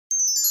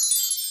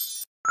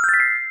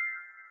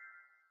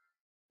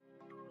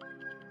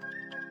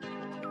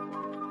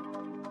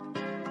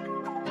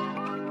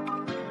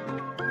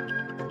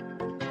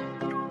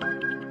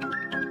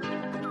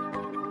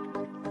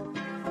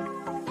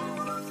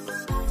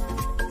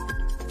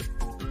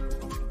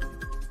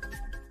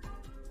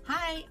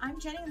I'm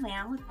Jennie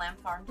Lamb with Lamb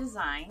Farm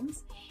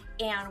Designs,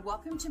 and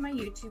welcome to my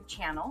YouTube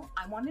channel.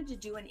 I wanted to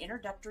do an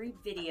introductory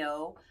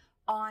video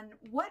on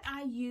what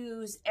I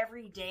use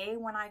every day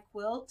when I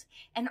quilt,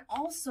 and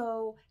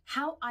also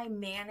how I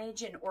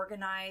manage and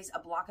organize a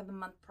block of the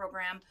month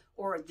program,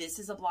 or this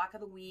is a block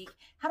of the week.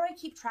 How do I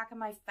keep track of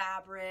my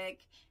fabric?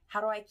 How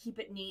do I keep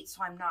it neat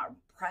so I'm not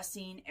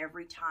pressing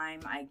every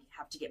time I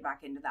have to get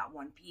back into that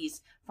one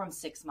piece from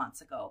 6 months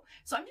ago?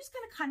 So I'm just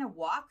going to kind of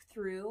walk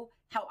through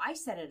how I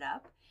set it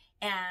up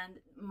and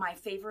my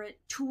favorite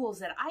tools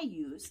that I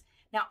use.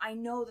 Now, I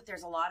know that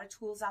there's a lot of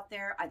tools out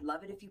there. I'd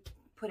love it if you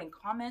put in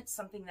comments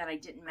something that I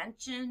didn't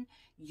mention,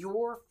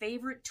 your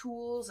favorite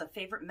tools, a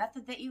favorite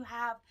method that you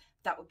have.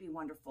 That would be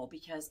wonderful,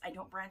 because I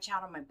don't branch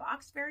out on my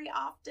box very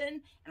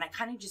often, and I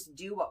kind of just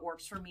do what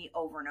works for me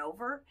over and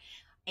over.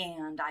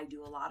 And I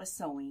do a lot of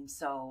sewing,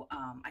 so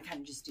I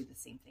kind of just do the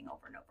same thing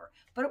over and over.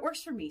 But it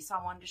works for me, so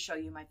I wanted to show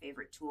you my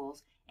favorite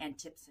tools and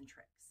tips and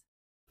tricks.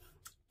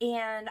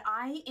 And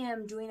I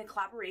am doing a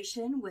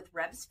collaboration with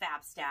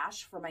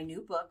RebsFabStash for my new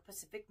book,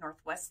 Pacific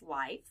Northwest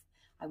Life.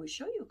 I would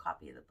show you a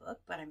copy of the book,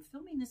 but I'm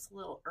filming this a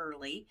little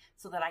early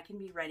so that I can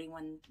be ready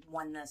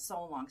when the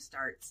sew along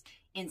starts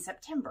in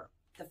September,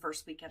 the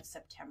first week of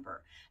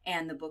September.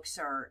 And the books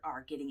are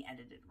getting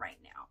edited right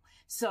now.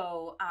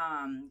 So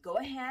go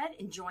ahead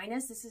and join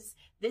us.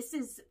 This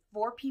is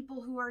for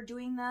people who are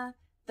doing the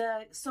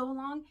sew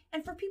along,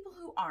 and for people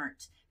who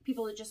aren't.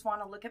 People that just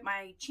want to look at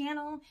my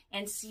channel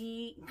and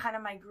see kind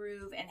of my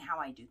groove and how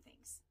I do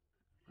things.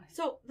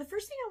 So the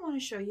first thing I want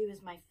to show you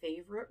is my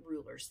favorite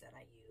rulers that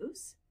I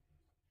use.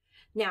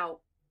 Now,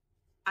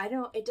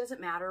 it doesn't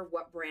matter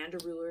what brand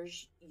of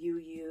rulers you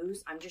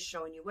use. I'm just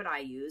showing you what I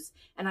use.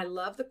 And I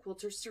love the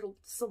Quilter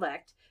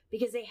Select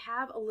because they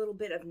have a little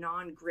bit of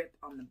non-grip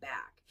on the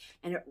back.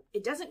 And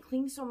it doesn't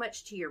cling so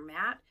much to your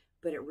mat,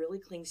 but it really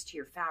clings to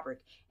your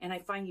fabric. And I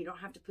find you don't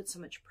have to put so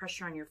much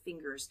pressure on your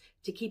fingers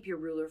to keep your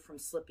ruler from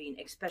slipping,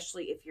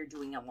 especially if you're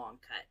doing a long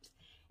cut.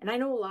 And I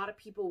know a lot of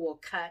people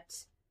will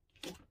cut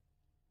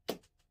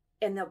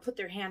and they'll put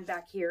their hand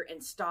back here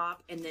and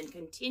stop and then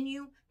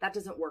continue. That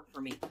doesn't work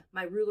for me.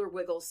 My ruler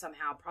wiggles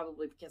somehow,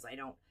 probably because I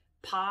don't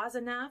pause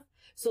enough.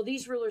 So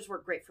these rulers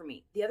work great for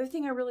me. The other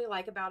thing I really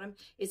like about them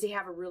is they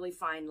have a really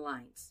fine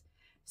lines.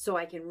 So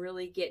I can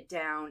really get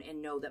down and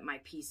know that my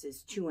piece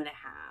is 2.5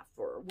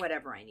 or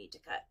whatever I need to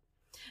cut.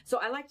 So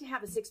I like to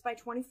have a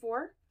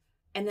 6x24.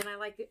 And then I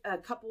like a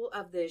couple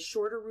of the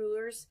shorter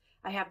rulers.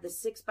 I have the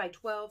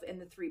 6x12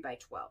 and the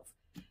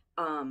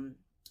 3x12.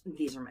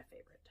 These are my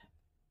favorite.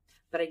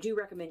 But I do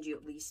recommend you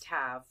at least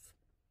have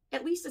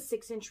at least a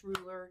 6-inch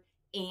ruler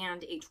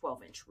and a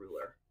 12-inch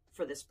ruler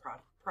for this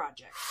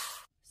project.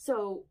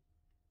 So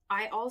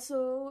I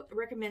also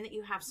recommend that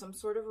you have some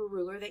sort of a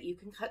ruler that you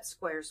can cut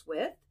squares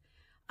with.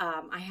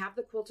 I have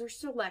the Quilter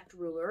Select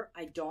ruler.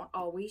 I don't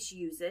always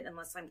use it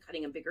unless I'm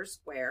cutting a bigger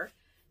square.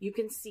 You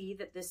can see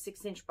that this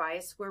 6-inch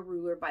bias square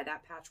ruler by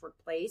that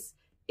Patchwork Place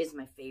is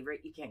my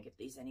favorite. You can't get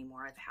these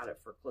anymore. I've had it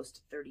for close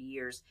to 30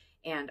 years,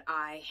 and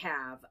I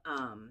have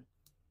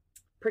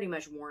pretty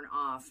much worn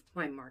off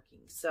my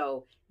markings.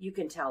 So you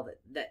can tell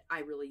that I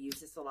really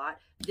use this a lot.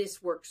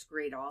 This works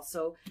great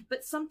also,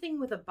 but something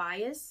with a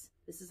bias.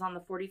 This is on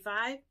the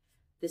 45.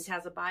 This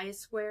has a bias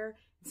square,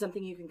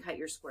 something you can cut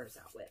your squares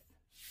out with.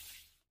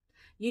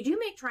 You do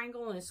make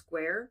triangle and a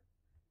square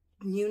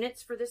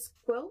units for this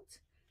quilt.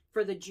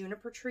 For the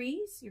juniper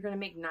trees, you're going to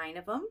make 9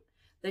 of them.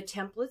 The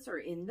templates are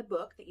in the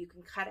book that you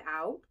can cut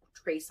out,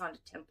 trace onto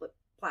template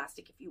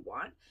plastic if you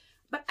want.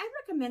 But I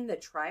recommend the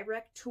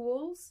Tri-Rec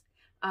tools.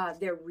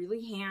 They're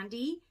really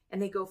handy,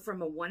 and they go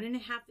from a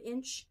 1.5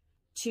 inch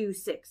to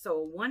 6.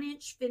 So a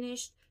 1-inch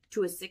finished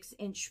to a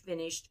 6-inch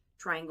finished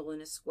triangle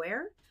and a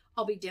square.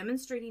 I'll be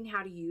demonstrating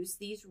how to use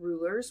these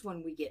rulers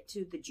when we get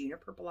to the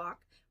juniper block,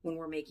 when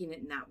we're making it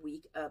in that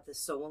week of the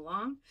sew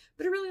along.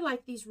 But I really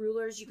like these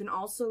rulers. You can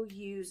also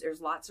use,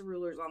 there's lots of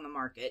rulers on the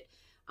market.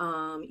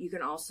 You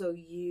can also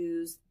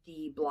use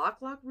the block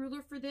lock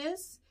ruler for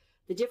this.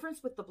 The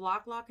difference with the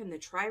block lock and the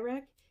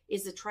Tri-Rec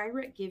is the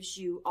Tri-Rec gives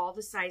you all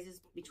the sizes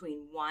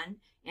between 1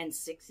 and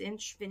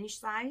 6-inch finish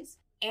size.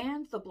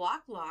 And the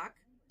block lock,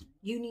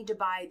 you need to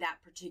buy that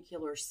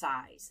particular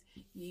size.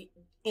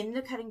 In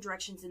the cutting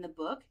directions in the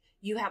book,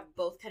 you have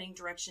both cutting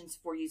directions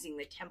for using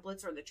the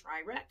templates or the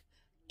Tri-Rec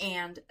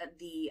and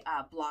the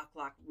block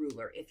lock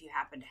ruler if you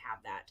happen to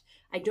have that.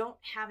 I don't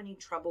have any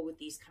trouble with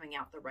these coming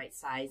out the right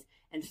size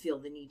and feel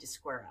the need to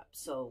square up.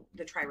 So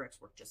the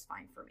Tri-Recs work just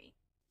fine for me.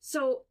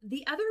 So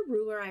the other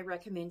ruler I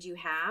recommend you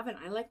have, and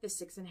I like the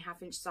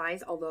 6.5 inch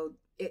size, although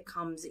it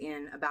comes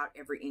in about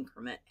every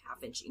increment,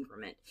 half-inch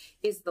increment,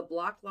 is the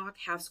block lock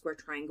half square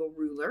triangle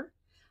ruler.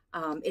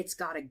 It's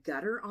got a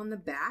gutter on the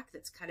back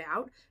that's cut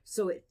out,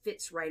 so it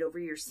fits right over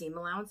your seam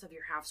allowance of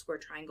your half square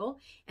triangle.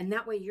 And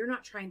that way you're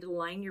not trying to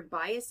line your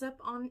bias up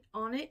on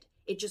it.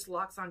 It just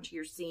locks onto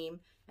your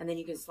seam, and then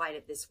you can slide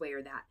it this way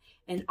or that.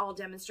 And I'll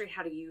demonstrate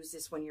how to use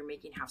this when you're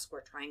making half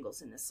square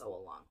triangles in the sew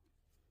along.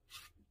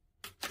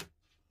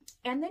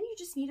 And then you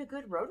just need a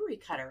good rotary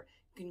cutter.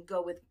 You can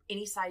go with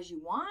any size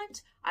you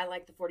want. I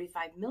like the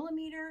 45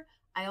 millimeter.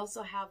 I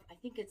also have, I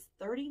think it's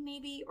 30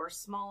 maybe or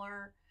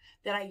smaller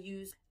that I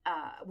use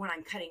when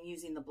I'm cutting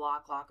using the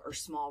block lock or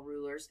small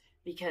rulers,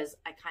 because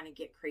I kind of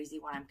get crazy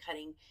when I'm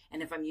cutting.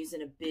 And if I'm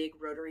using a big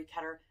rotary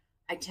cutter,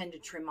 I tend to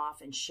trim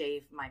off and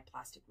shave my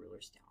plastic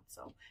rulers down.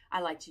 So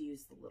I like to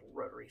use the little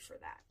rotary for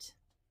that.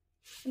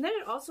 And then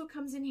it also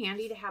comes in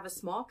handy to have a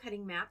small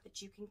cutting mat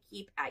that you can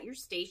keep at your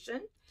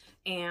station.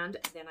 And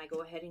then I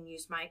go ahead and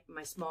use my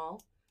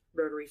small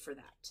rotary for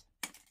that.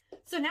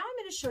 So now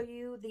I'm going to show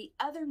you the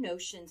other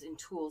notions and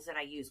tools that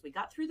I use. We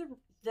got through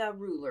the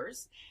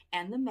rulers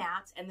and the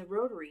mats and the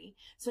rotary.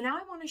 So now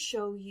I want to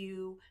show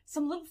you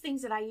some little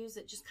things that I use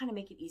that just kind of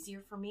make it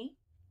easier for me.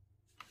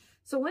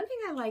 So one thing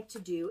I like to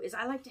do is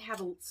I like to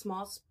have a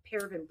small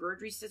pair of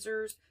embroidery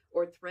scissors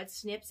or thread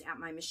snips at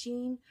my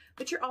machine,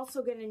 but you're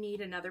also going to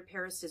need another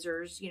pair of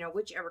scissors, you know,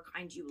 whichever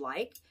kind you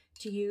like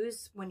to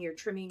use when you're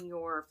trimming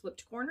your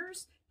flipped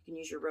corners. You can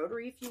use your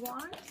rotary if you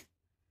want.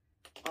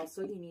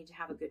 Also, you need to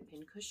have a good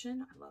pin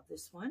cushion. I love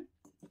this one.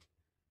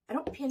 I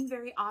don't pin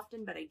very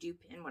often, but I do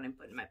pin when I'm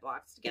putting my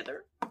blocks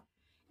together.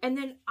 And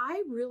then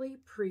I really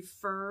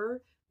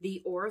prefer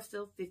the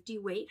Aurifil 50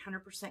 weight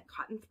 100%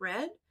 cotton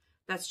thread.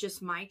 That's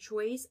just my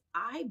choice.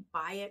 I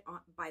buy it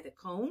by the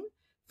cone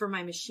for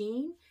my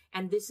machine,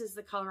 and this is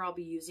the color I'll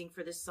be using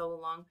for this sew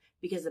along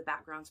because the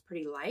background's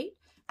pretty light.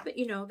 But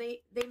you know,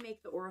 they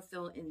make the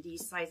Aurifil in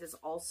these sizes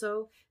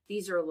also.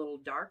 These are a little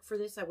dark for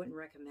this. I wouldn't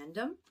recommend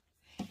them.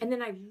 And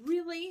then I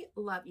really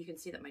love, you can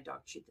see that my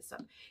dog chewed this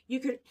up. You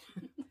could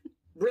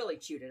really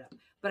chewed it up.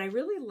 But I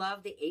really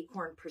love the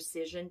Acorn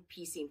Precision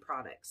piecing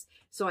products.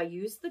 So I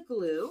use the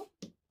glue,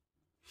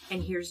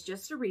 and here's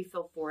just a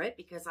refill for it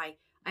because I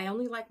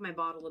only like my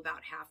bottle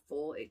about half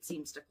full. It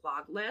seems to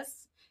clog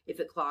less. If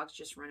it clogs,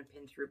 just run a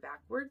pin through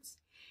backwards.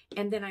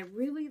 And then I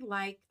really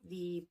like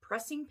the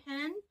pressing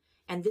pen,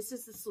 and this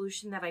is the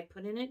solution that I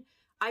put in it.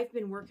 I've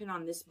been working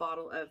on this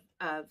bottle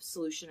of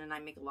solution, and I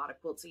make a lot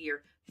of quilts a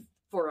year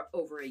for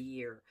over a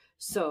year.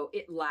 So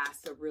it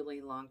lasts a really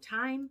long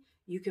time.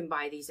 You can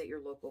buy these at your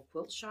local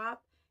quilt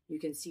shop. You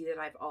can see that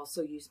I've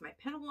also used my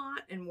pen a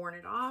lot and worn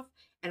it off,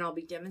 and I'll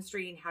be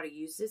demonstrating how to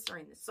use this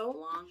during the sew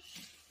along.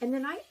 And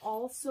then I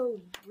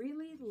also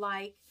really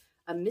like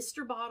a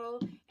mister bottle,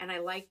 and I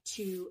like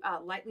to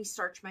lightly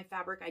starch my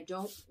fabric. I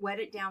don't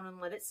wet it down and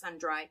let it sun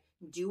dry.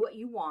 Do what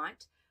you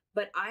want,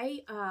 but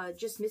I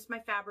just mist my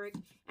fabric,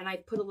 and I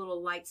put a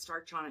little light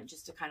starch on it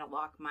just to kind of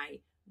lock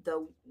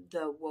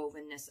the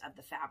wovenness of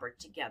the fabric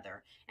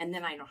together. And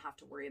then I don't have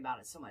to worry about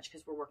it so much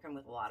because we're working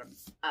with a lot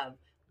of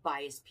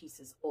bias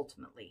pieces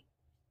ultimately.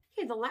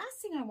 Okay, the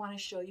last thing I want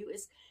to show you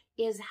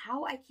is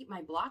how I keep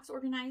my blocks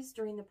organized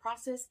during the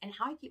process and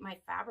how I keep my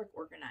fabric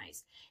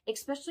organized,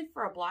 especially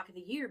for a block of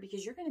the year,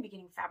 because you're going to be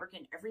getting fabric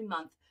in every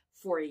month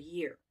for a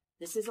year.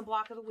 This is a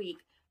block of the week,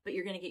 but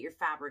you're going to get your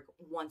fabric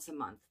once a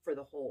month for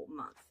the whole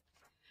month.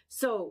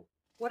 So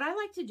what I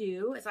like to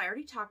do is, I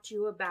already talked to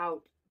you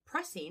about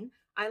pressing.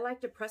 I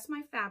like to press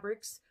my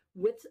fabrics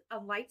with a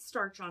light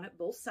starch on it,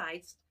 both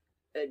sides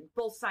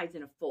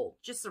in a fold,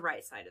 just the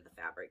right side of the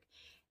fabric.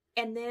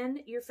 And then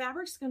your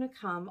fabric's going to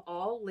come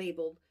all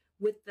labeled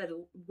with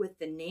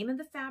the name of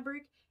the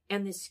fabric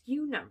and the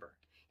SKU number.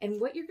 And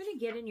what you're going to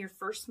get in your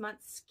first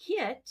month's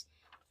kit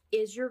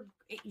is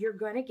you're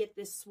going to get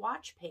this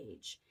swatch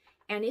page,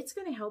 and it's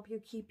going to help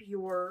you keep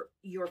your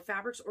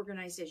fabrics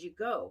organized as you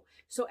go.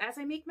 So as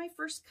I make my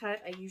first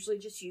cut, I usually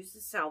just use the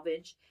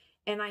selvage.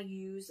 And I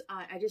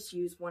just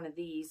use one of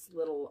these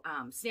little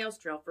snail's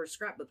trail for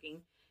scrapbooking,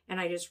 and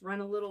I just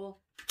run a little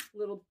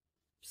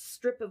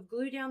strip of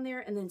glue down there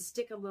and then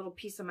stick a little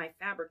piece of my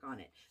fabric on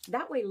it.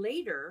 That way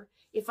later,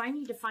 if I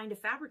need to find a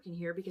fabric in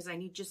here because I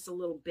need just a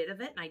little bit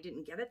of it and I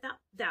didn't get it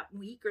that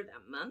week or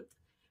that month,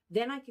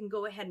 then I can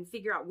go ahead and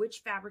figure out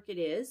which fabric it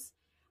is.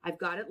 I've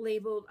got it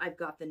labeled, I've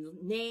got the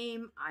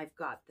name, I've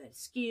got the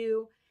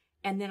SKU,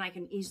 and then I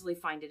can easily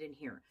find it in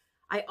here.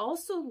 I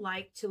also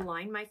like to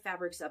line my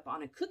fabrics up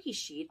on a cookie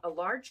sheet, a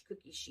large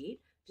cookie sheet.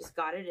 Just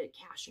got it at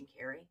Cash and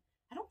Carry.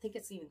 I don't think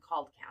it's even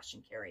called Cash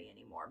and Carry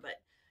anymore, but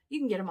you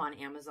can get them on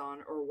Amazon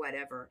or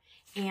whatever.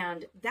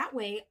 And that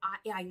way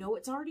I know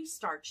it's already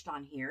starched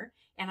on here,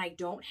 and I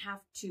don't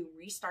have to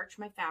restarch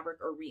my fabric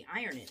or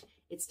re-iron it.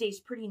 It stays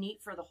pretty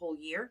neat for the whole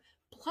year.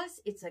 Plus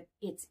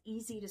it's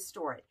easy to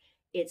store it.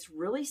 It's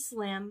really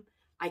slim.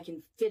 I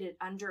can fit it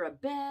under a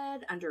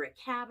bed, under a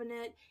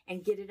cabinet,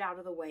 and get it out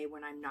of the way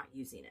when I'm not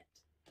using it.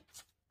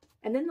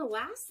 And then the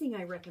last thing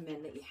I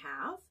recommend that you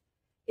have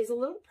is a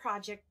little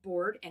project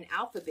board and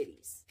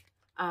alphabetties.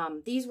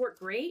 These work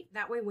great.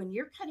 That way when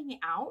you're cutting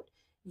out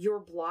your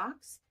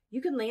blocks,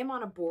 you can lay them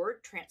on a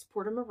board,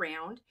 transport them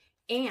around,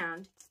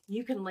 and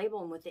you can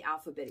label them with the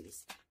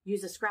alphabetties.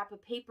 Use a scrap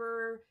of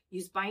paper,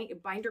 use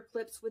binder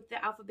clips with the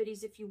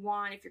alphabetties if you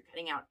want, if you're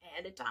cutting out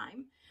ahead of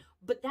time.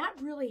 But that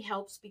really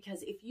helps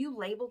because if you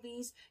label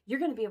these, you're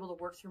going to be able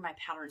to work through my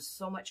patterns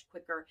so much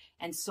quicker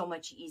and so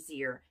much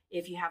easier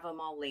if you have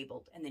them all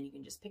labeled. And then you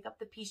can just pick up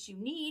the piece you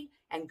need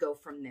and go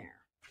from there.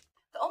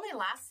 The only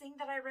last thing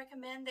that I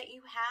recommend that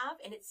you have,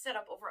 and it's set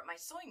up over at my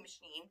sewing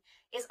machine,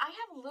 is I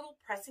have a little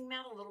pressing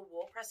mat, a little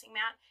wool pressing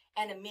mat,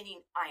 and a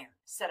knitting iron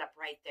set up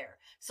right there.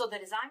 So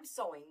that as I'm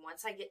sewing,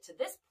 once I get to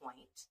this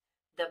point,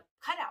 the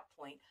cutout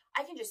point,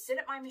 I can just sit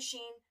at my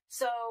machine,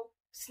 sew,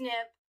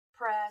 snip,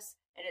 press,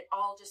 and it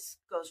all just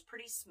goes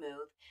pretty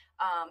smooth.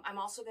 I'm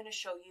also going to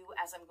show you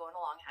as I'm going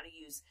along how to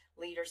use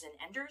leaders and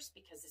enders,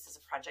 because this is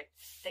a project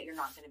that you're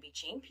not going to be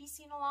chain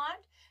piecing a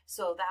lot.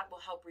 So that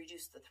will help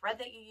reduce the thread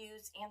that you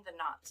use and the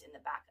knots in the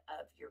back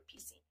of your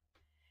piecing.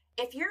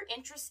 If you're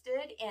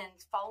interested in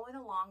following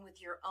along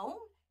with your own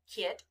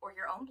kit or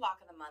your own block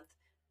of the month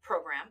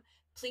program,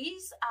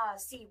 please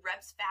see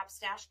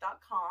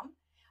RebsFabStash.com.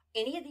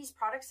 Any of these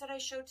products that I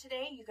showed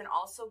today, you can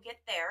also get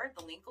there.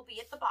 The link will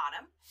be at the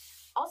bottom.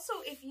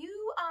 Also, if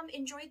you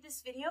enjoyed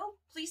this video,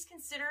 please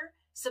consider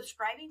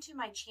subscribing to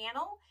my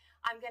channel.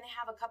 I'm going to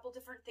have a couple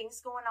different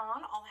things going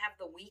on. I'll have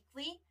the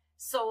weekly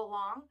sew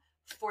along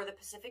for the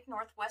Pacific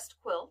Northwest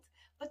quilt,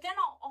 but then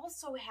I'll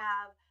also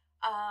have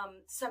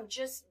some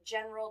just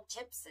general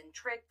tips and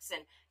tricks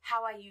and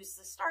how I use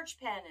the starch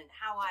pen and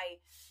how I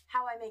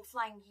make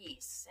flying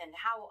geese and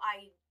how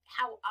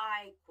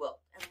I quilt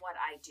and what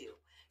I do.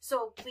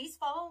 So please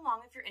follow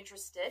along if you're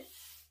interested.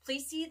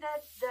 Please see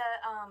the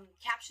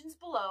captions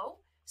below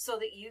so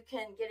that you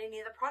can get any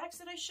of the products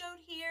that I showed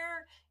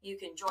here. You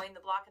can join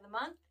the block of the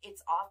month.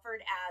 It's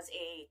offered as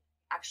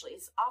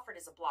it's offered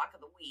as a block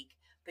of the week,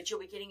 but you'll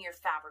be getting your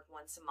fabric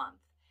once a month.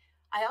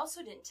 I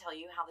also didn't tell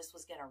you how this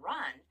was going to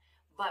run,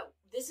 but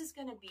this is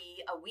going to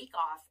be a week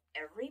off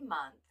every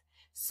month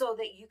so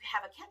that you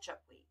have a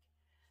catch-up week.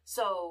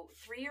 So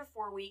 3 or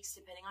 4 weeks,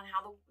 depending on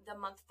how the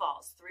month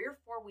falls, 3 or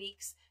 4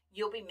 weeks,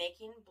 you'll be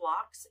making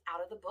blocks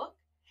out of the book.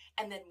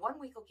 And then 1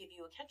 week will give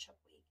you a catch-up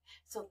week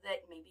so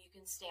that maybe you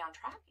can stay on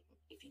track.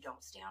 If you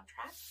don't stay on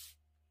track,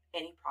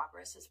 any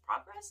progress is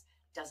progress,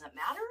 doesn't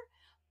matter.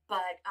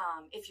 But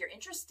if you're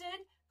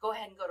interested, go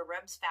ahead and go to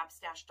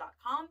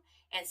RebsFabStash.com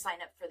and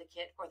sign up for the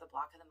kit or the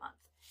block of the month.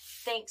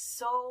 Thanks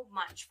so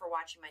much for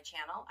watching my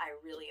channel. I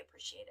really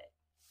appreciate it.